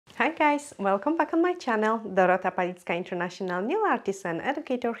Hi guys, welcome back on my channel. Dorota Palicka, International Nail Artist and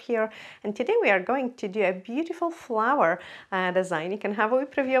Educator here, and today we are going to do a beautiful flower design. You can have a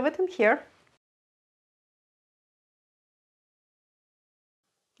preview of it in here.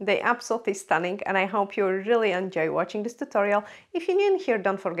 They're absolutely stunning, and I hope you really enjoy watching this tutorial. If you're new in here,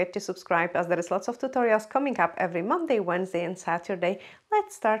 don't forget to subscribe, as there is lots of tutorials coming up every Monday, Wednesday and Saturday.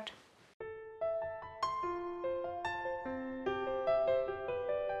 Let's start.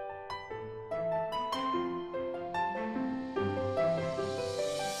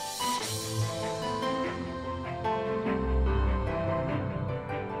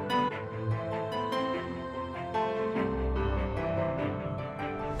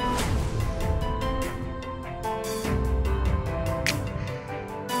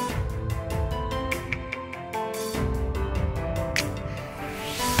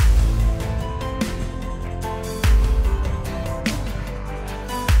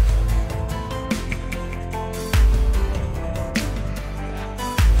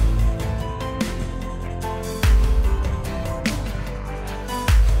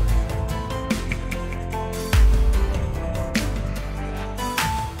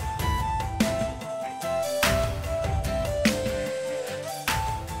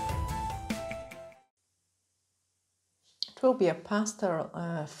 It will be a pastel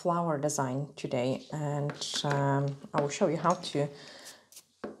flower design today, and I will show you how to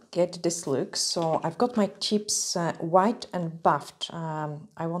get this look. So I've got my tips white and buffed.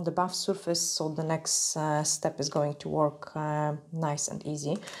 I want the buff surface, so the next step is going to work nice and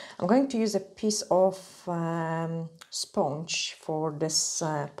easy. I'm going to use a piece of sponge for this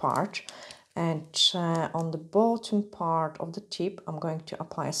part, and on the bottom part of the tip I'm going to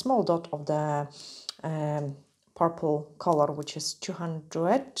apply a small dot of the purple color, which is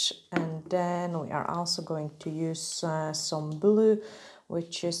 200, and then we are also going to use some blue,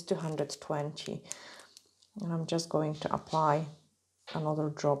 which is 220, and I'm just going to apply another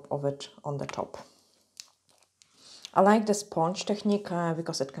drop of it on the top. I like the sponge technique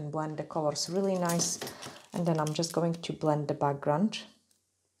because it can blend the colors really nice, and then I'm just going to blend the background.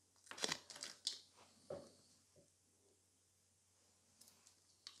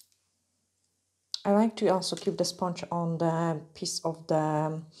 I like to also keep the sponge on the piece of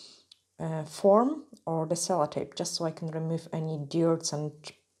the form or the sellotape, just so I can remove any dirts and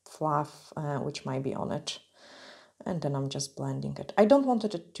fluff which might be on it. And then I'm just blending it. I don't want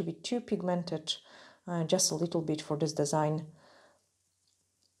it to be too pigmented, just a little bit for this design.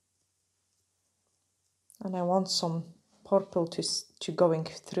 And I want some purple to going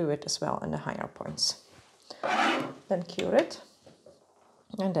through it as well in the higher points. Then cure it,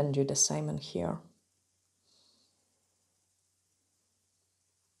 and then do the same in here.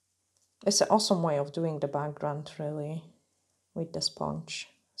 It's an awesome way of doing the background, really, with the sponge,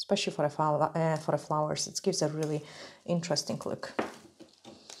 especially for the flowers. It gives a really interesting look.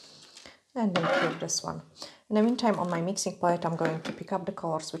 And then cure this one. In the meantime, on my mixing palette, I'm going to pick up the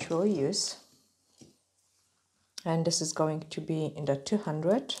colors which we'll use. And this is going to be in the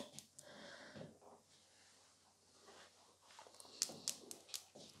 200.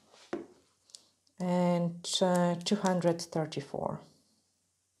 And 234.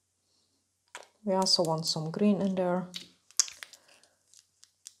 We also want some green in there,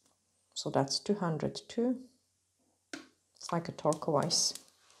 so that's 202. It's like a turquoise.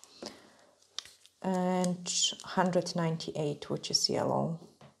 And 198, which is yellow.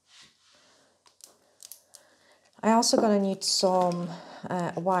 I also gonna need some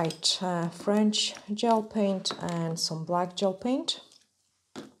white French gel paint and some black gel paint.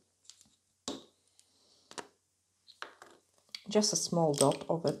 Just a small dot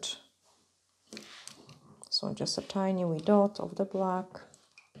of it. So just a tiny wee dot of the black.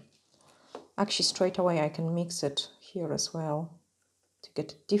 Actually, straight away I can mix it here as well to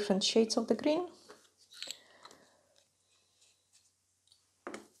get different shades of the green.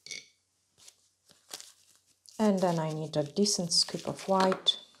 And then I need a decent scoop of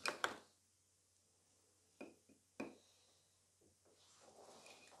white.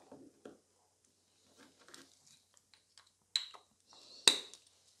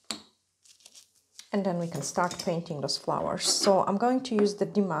 And then we can start painting those flowers. So I'm going to use the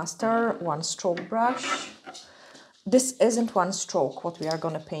Demaster one stroke brush. This isn't one stroke what we are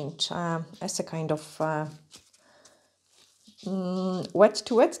going to paint. It's a kind of wet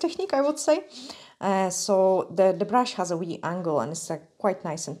to wet technique, I would say. So the brush has a wee angle, and it's a quite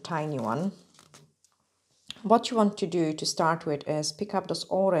nice and tiny one. What you want to do to start with is pick up this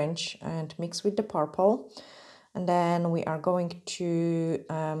orange and mix with the purple. And then we are going to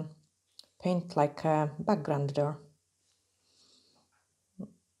paint like a background there.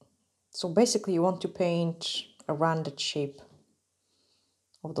 So basically you want to paint a rounded shape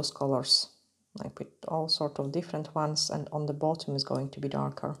of those colors, like with all sort of different ones, and on the bottom is going to be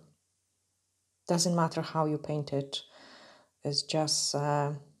darker. Doesn't matter how you paint it, it's just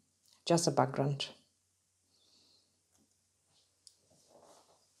a background.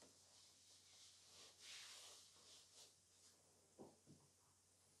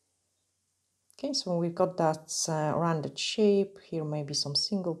 Okay, so we've got that rounded shape. Here maybe some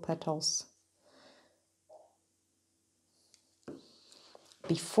single petals.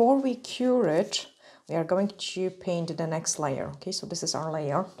 Before we cure it, we are going to paint the next layer. Okay, so this is our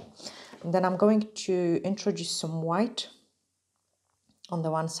layer. And then I'm going to introduce some white on the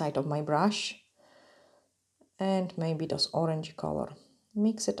one side of my brush. And maybe this orange color.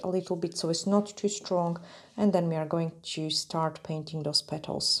 Mix it a little bit so it's not too strong. And then we are going to start painting those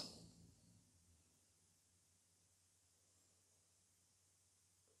petals.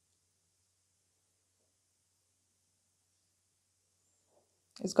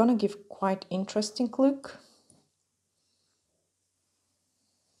 It's gonna give quite interesting look.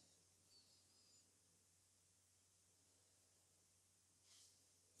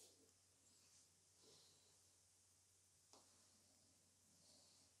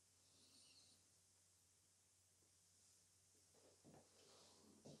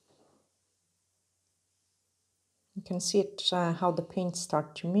 You can see it how the paints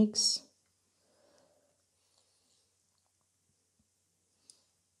start to mix.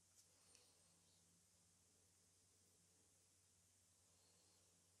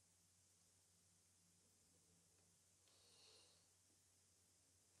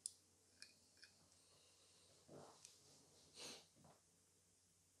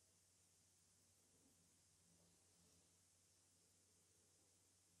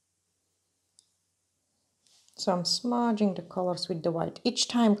 So I'm smudging the colors with the white. Each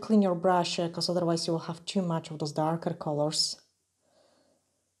time clean your brush because otherwise you will have too much of those darker colors.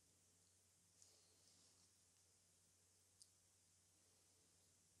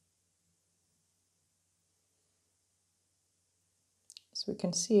 So we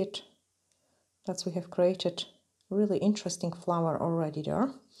can see it, that we have created a really interesting flower already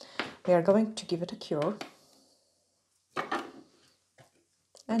there. We are going to give it a cure.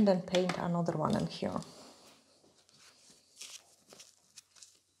 And then paint another one in here.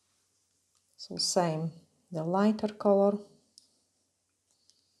 So same, the lighter color.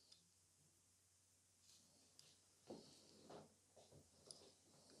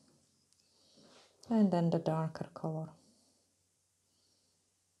 And then the darker color.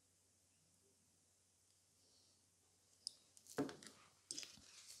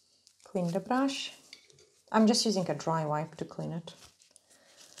 Clean the brush. I'm just using a dry wipe to clean it.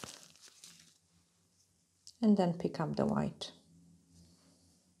 And then pick up the white.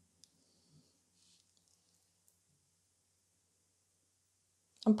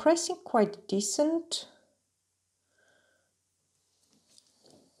 I'm pressing quite decent.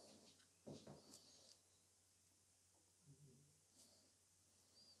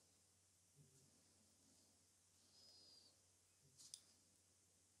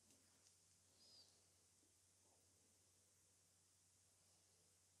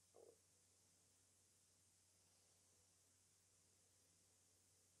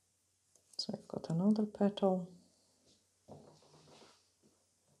 So I've got another petal.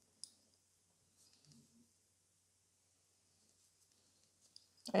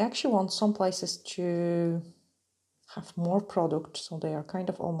 I actually want some places to have more product, so they are kind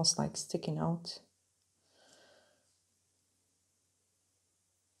of almost like sticking out.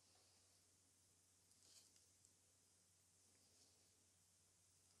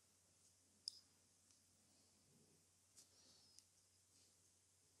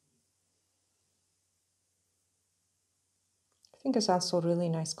 I think it's also a really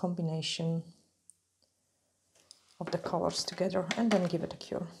nice combination of the colors together, and then give it a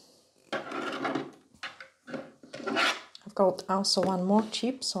cure. I've got also one more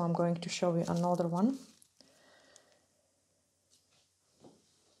chip, so I'm going to show you another one.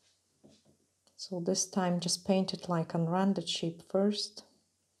 So this time just paint it like a rounded shape first.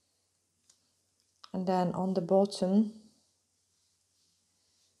 And then on the bottom,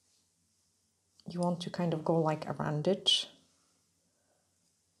 you want to kind of go like around it.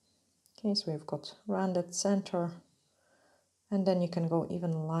 Okay, so we've got rounded center. And then you can go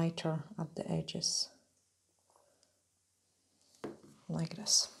even lighter at the edges. Like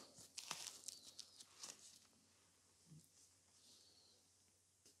this.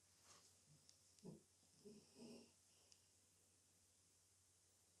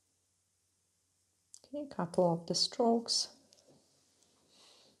 Okay, a couple of the strokes.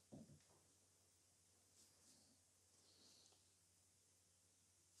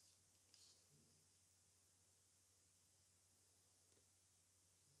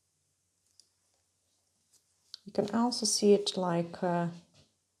 You can also see it like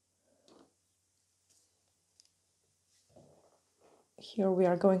here we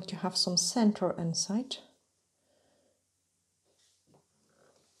are going to have some center inside.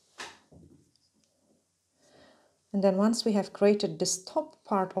 And then once we have created this top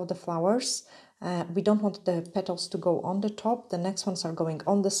part of the flowers, we don't want the petals to go on the top. The next ones are going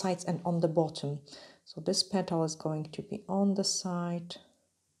on the sides and on the bottom. So this petal is going to be on the side.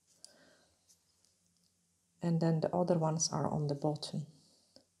 And then the other ones are on the bottom.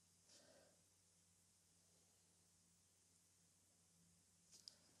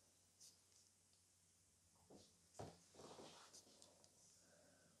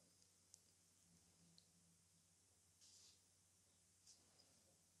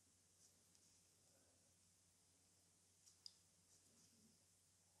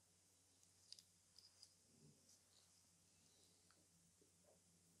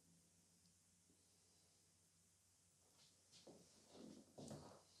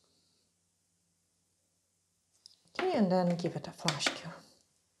 Okay, and then give it a flash cure.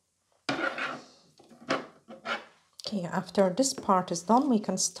 Okay, after this part is done, we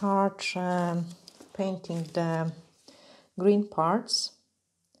can start painting the green parts.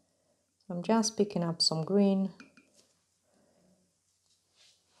 I'm just picking up some green.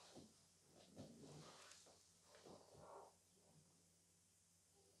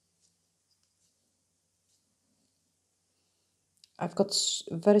 I've got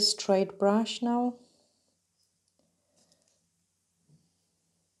a very straight brush now.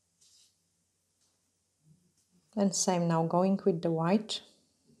 And same now, going with the white.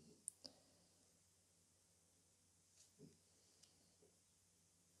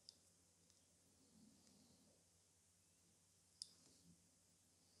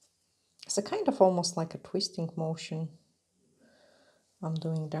 It's a kind of almost like a twisting motion I'm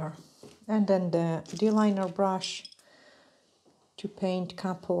doing there. And then the D-liner brush to paint a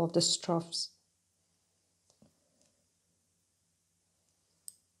couple of the strofes.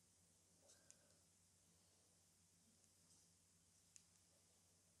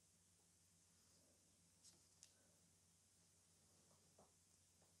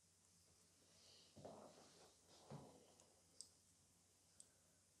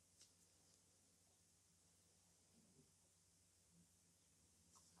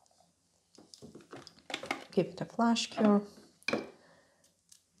 Give it a flash cure.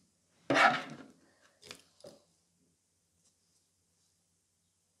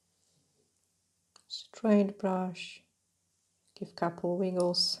 Straight brush. Give a couple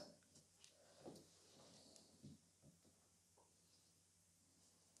wiggles.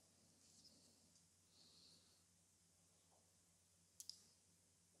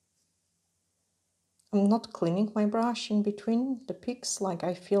 I'm not cleaning my brush in between the picks, like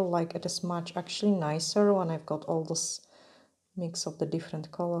I feel like it is much actually nicer when I've got all this mix of the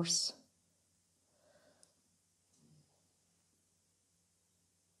different colors.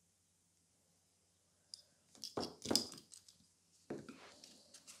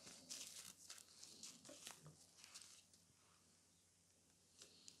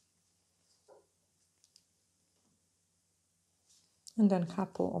 And then a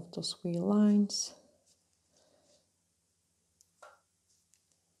couple of those wheel lines.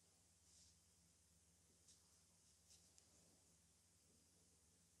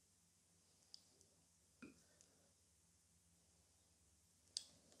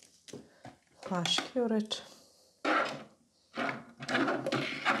 Flash cure it.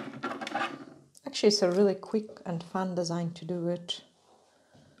 Actually, it's a really quick and fun design to do it.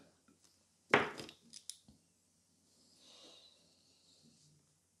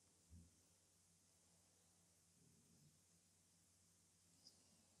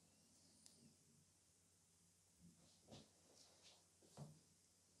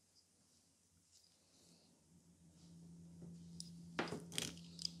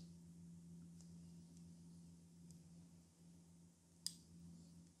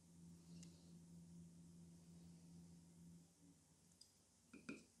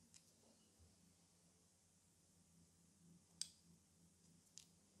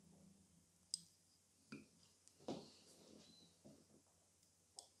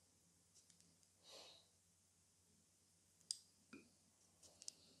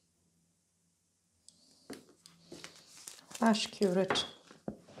 Flash cure it.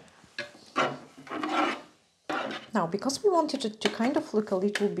 Now, because we wanted it to kind of look a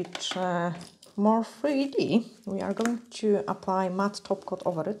little bit more 3D, we are going to apply matte top coat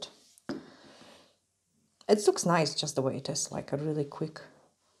over it. It looks nice just the way it is, like a really quick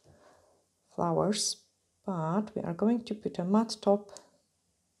flowers, but we are going to put a matte top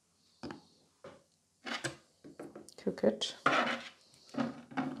Cook it.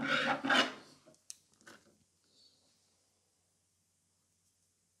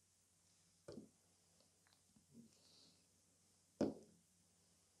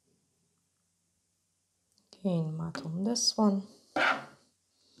 Again, matte on this one.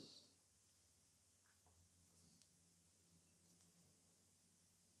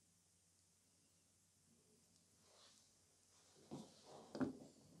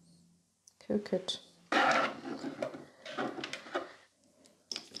 Cook it.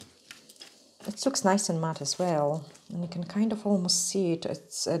 It looks nice and matte as well, and you can kind of almost see it.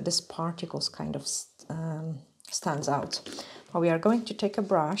 It's this particles kind of stands out. Now we are going to take a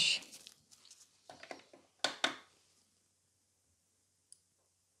brush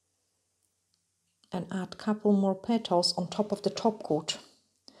and add a couple more petals on top of the top coat,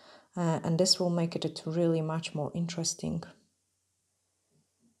 and this will make it really much more interesting.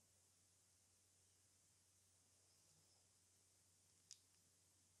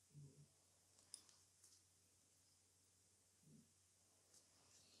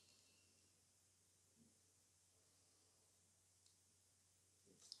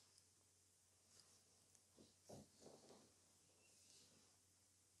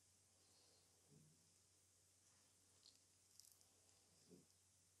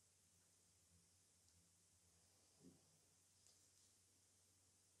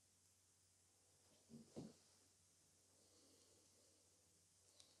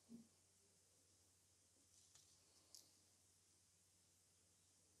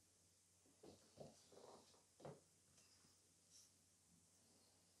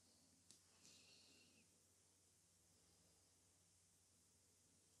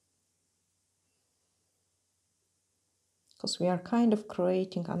 Because we are kind of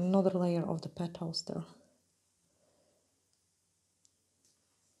creating another layer of the petals there.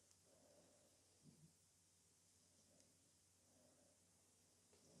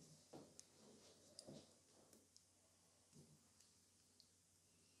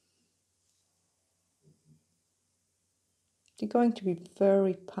 They're going to be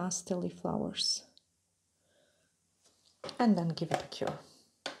very pastel-y flowers. And then give it a cure.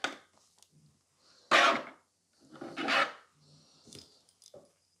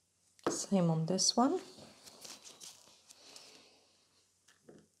 Same on this one.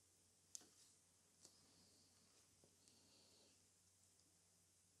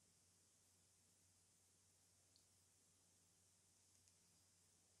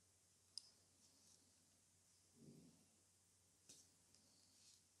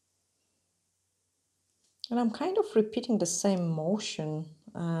 And I'm kind of repeating the same motion.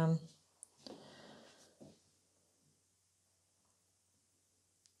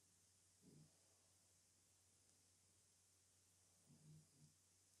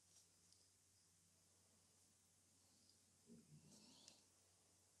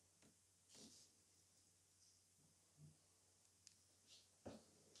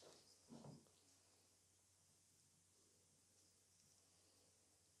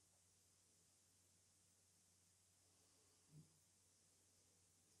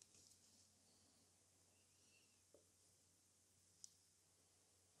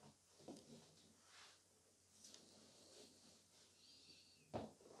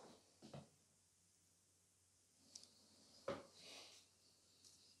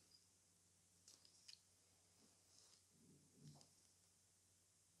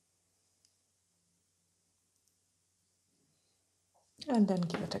 And then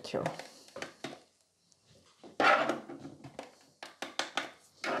give it a cure.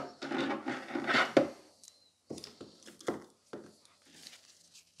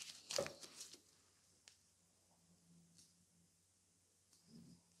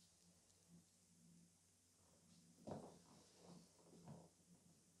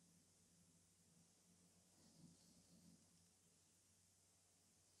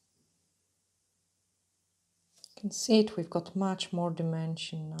 You can see it, we've got much more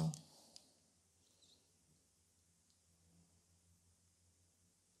dimension now.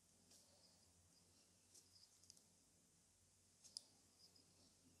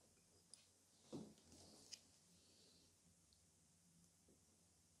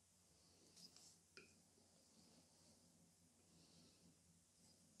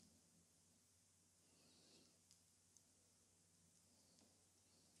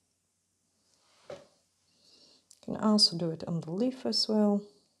 You can also do it on the leaf as well.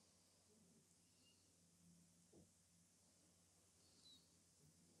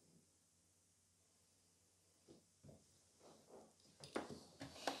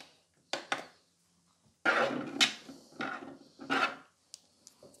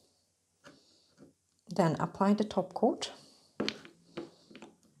 Then apply the top coat.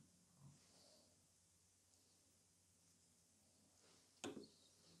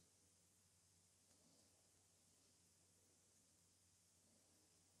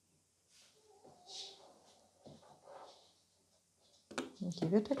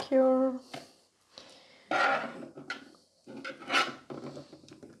 Give it a cure.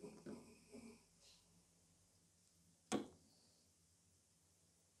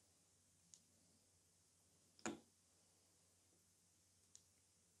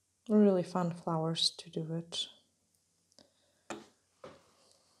 Really fun flowers to do it.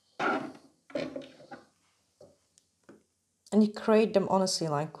 And you create them honestly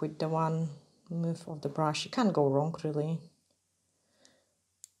like with the one move of the brush. You can't go wrong really.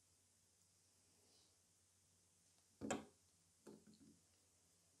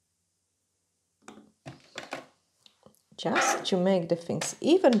 Just to make the things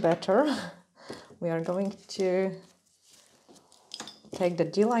even better, we are going to take the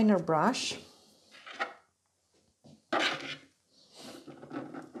D-liner brush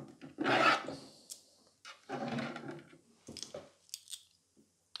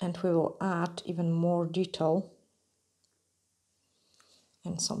and we will add even more detail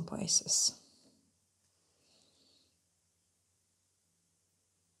in some places.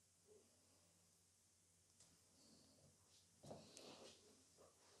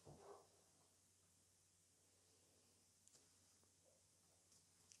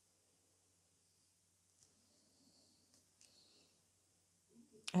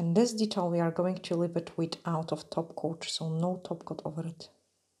 And this detail we are going to leave it without of top coat, so no top coat over it.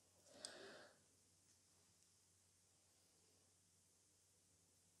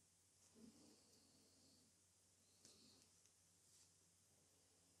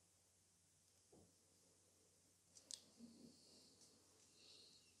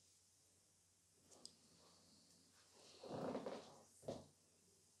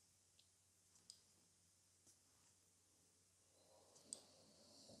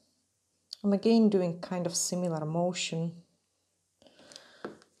 I'm again doing kind of similar motion.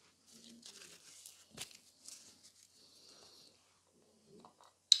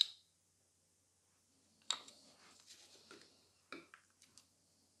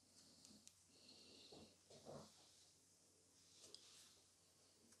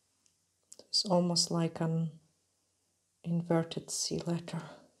 It's almost like an inverted C letter.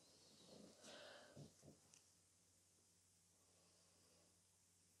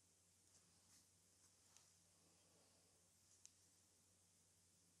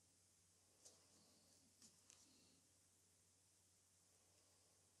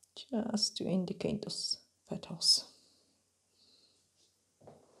 Just to indicate those petals.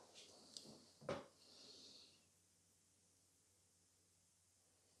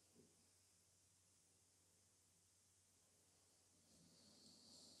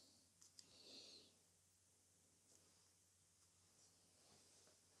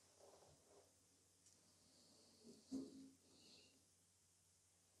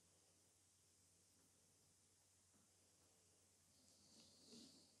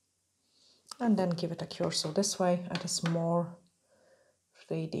 And then give it a cure, so this way it is more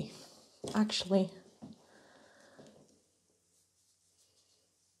ready. Actually,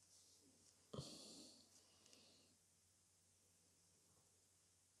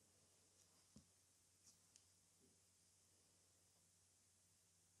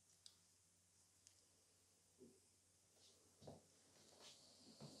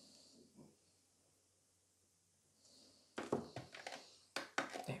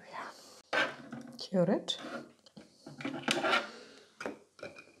 there we are. Cure it.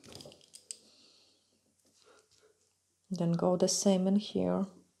 Then go the same in here.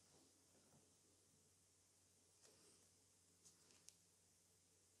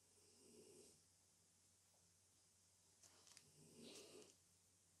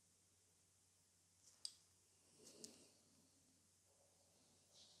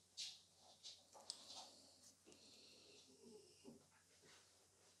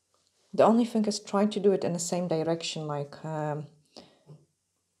 The only thing is try to do it in the same direction like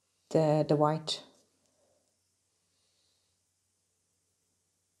the white.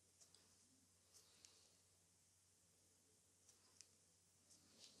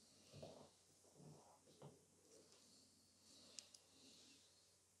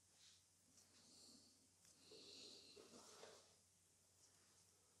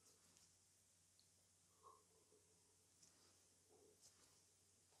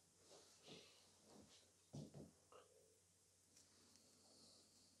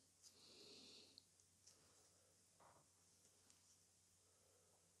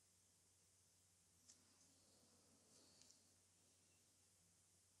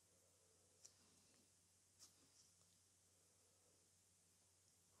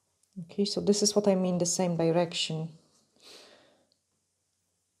 Okay, so this is what I mean, the same direction.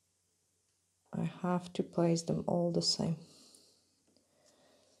 I have to place them all the same.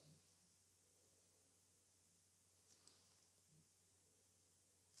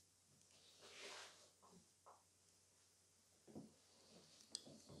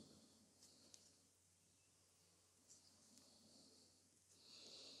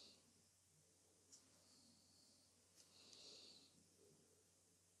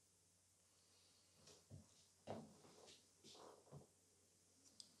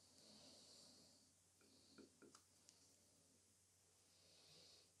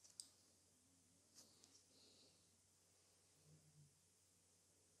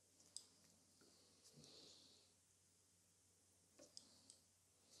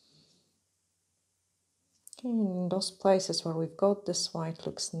 Okay, in those places where we've got this white,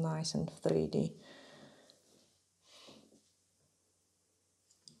 looks nice and 3D.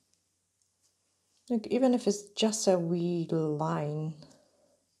 Like, even if it's just a wee line.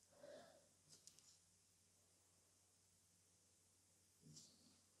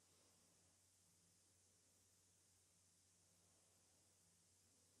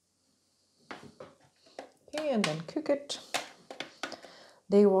 Okay, and then cook it.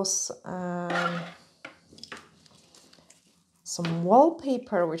 There was some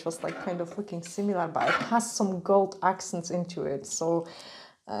wallpaper which was like kind of looking similar, but it has some gold accents into it. So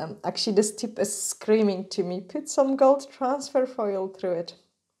actually this tip is screaming to me, put some gold transfer foil through it.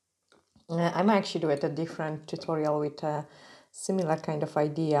 I might actually do it a different tutorial with a similar kind of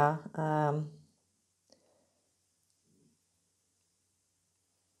idea.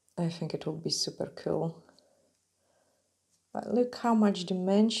 I think it will be super cool. But look how much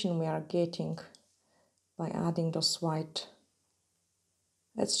dimension we are getting by adding those white.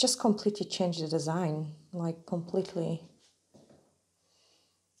 It's just completely changed the design, like completely.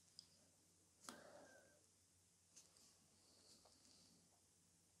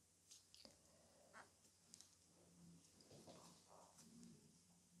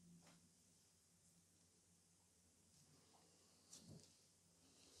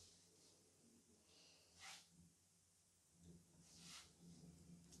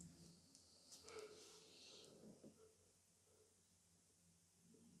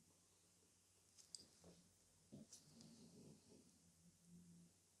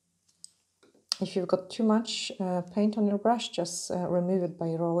 If you've got too much paint on your brush, just remove it by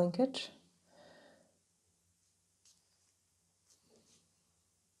rolling it.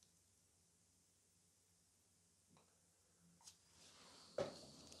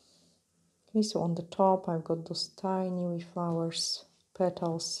 Okay, so on the top I've got those tiny wee flowers,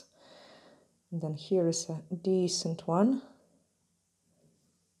 petals, and then here is a decent one.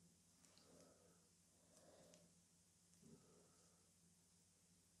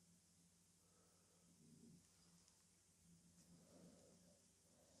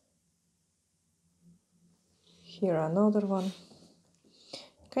 Here another one.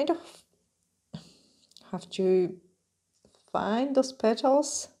 Kind of have to find those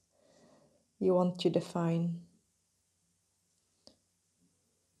petals you want to define.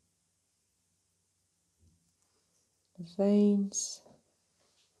 The veins.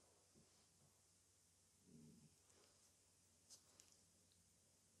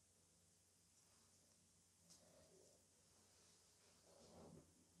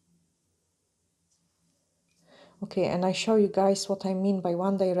 Okay, and I show you guys what I mean by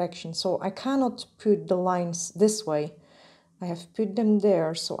one direction. So I cannot put the lines this way. I have put them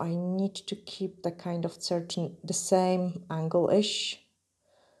there, so I need to keep the kind of certain, the same angle-ish.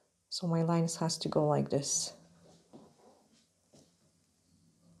 So my lines has to go like this.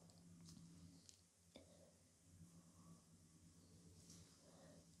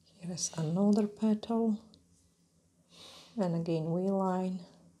 Here's another petal. And again, we line.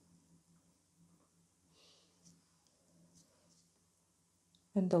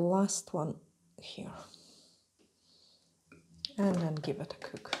 And the last one here. And then give it a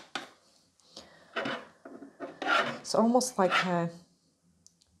cook. It's almost like a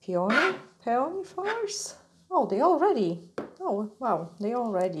peony flowers. Oh, they all ready. Oh, wow, they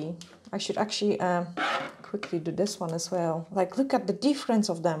all ready. I should actually quickly do this one as well. Like, look at the difference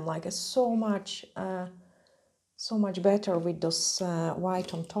of them. Like, it's so much better with this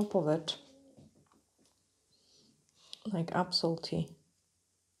white on top of it. Like, absolutely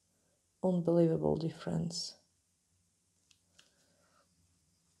unbelievable difference.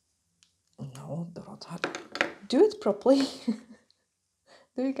 No, Dorota, do it properly.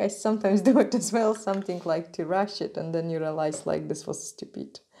 Do you guys sometimes do it as well? Something like to rush it and then you realize like this was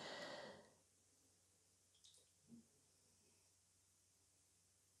stupid.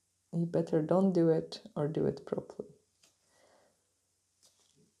 You better don't do it or do it properly.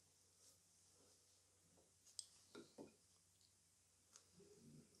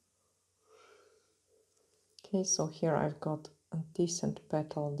 Okay, so here I've got a decent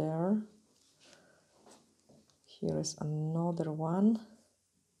petal there. Here is another one.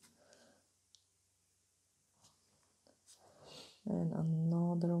 And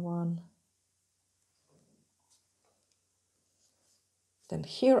another one. Then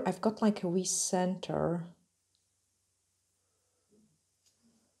here I've got like a wee center.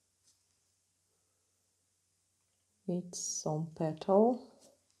 With some petal.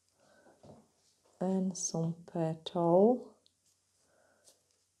 And some petal.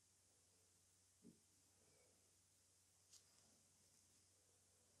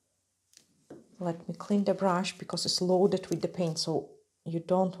 Let me clean the brush because it's loaded with the paint, so you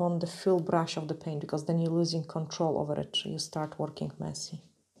don't want the full brush of the paint because then you're losing control over it. You start working messy.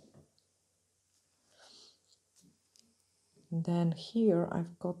 And then here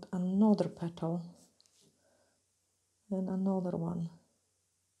I've got another petal and another one.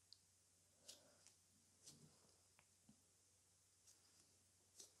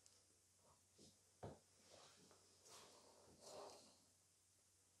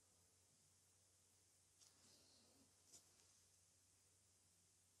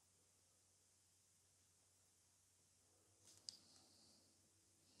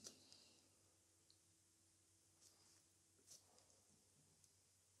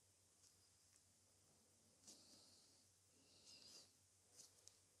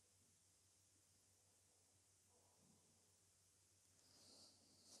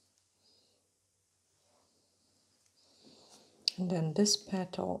 And then this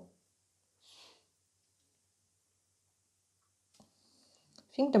petal, I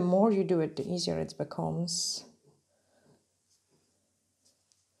think the more you do it, the easier it becomes.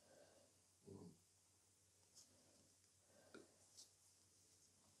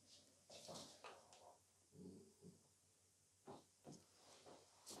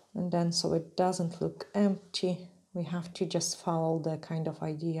 And then so it doesn't look empty, we have to just follow the kind of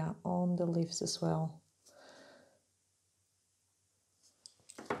idea on the leaves as well.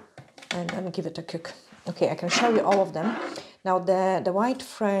 And give it a cook. Okay, I can show you all of them. Now the white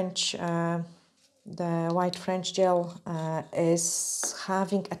French gel is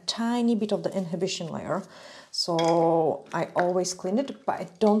having a tiny bit of the inhibition layer, so I always clean it, but I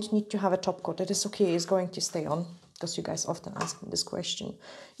don't need to have a top coat. It is okay, it's going to stay on because you guys often ask me this question.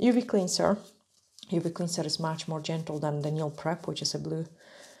 UV cleanser is much more gentle than the Nail Prep, which is a blue.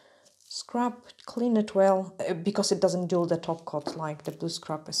 Scrub, clean it well, because it doesn't do the top coat. Like the blue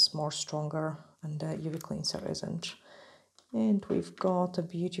scrub is more stronger and the UV cleanser isn't. And we've got a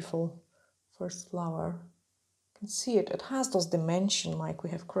beautiful first flower. You can see it, it has those dimensions, like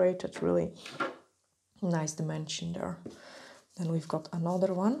we have created really nice dimension there. Then we've got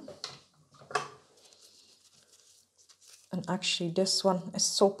another one. And actually this one is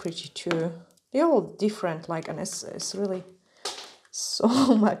so pretty too. They're all different, like, and it's really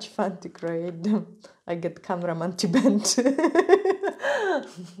so much fun to create them. I get cameraman to bend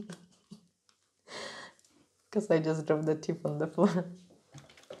because I just dropped the tip on the floor.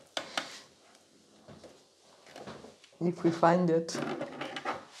 If we find it,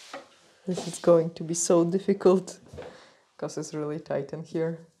 this is going to be so difficult because it's really tight in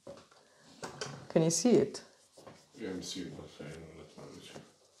here. Can you see it? Ja, men ser ju vad färgen och lätt man vill.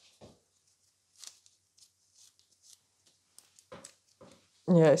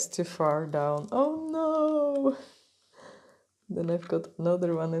 Yeah, it's too far down. Oh no! Then I've got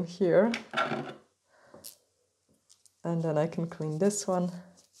another one in here. And then I can clean this one.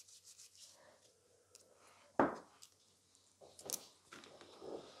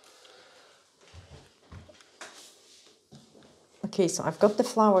 Okay, so I've got the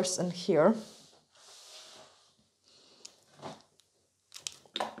flowers in here.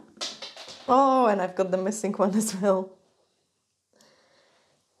 Oh, and I've got the missing one as well.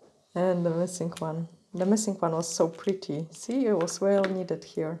 And the missing one. The missing one was so pretty. See, it was well needed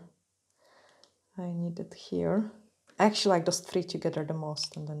here. I need it here. I actually like those three together the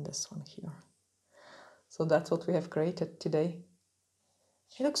most, and then this one here. So that's what we have created today.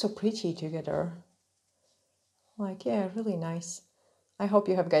 They look so pretty together. Like, yeah, really nice. I hope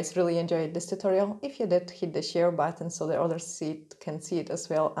you have guys really enjoyed this tutorial. If you did, hit the share button so the others can see it as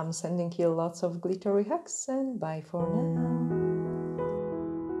well. I'm sending you lots of glittery hugs and bye for now.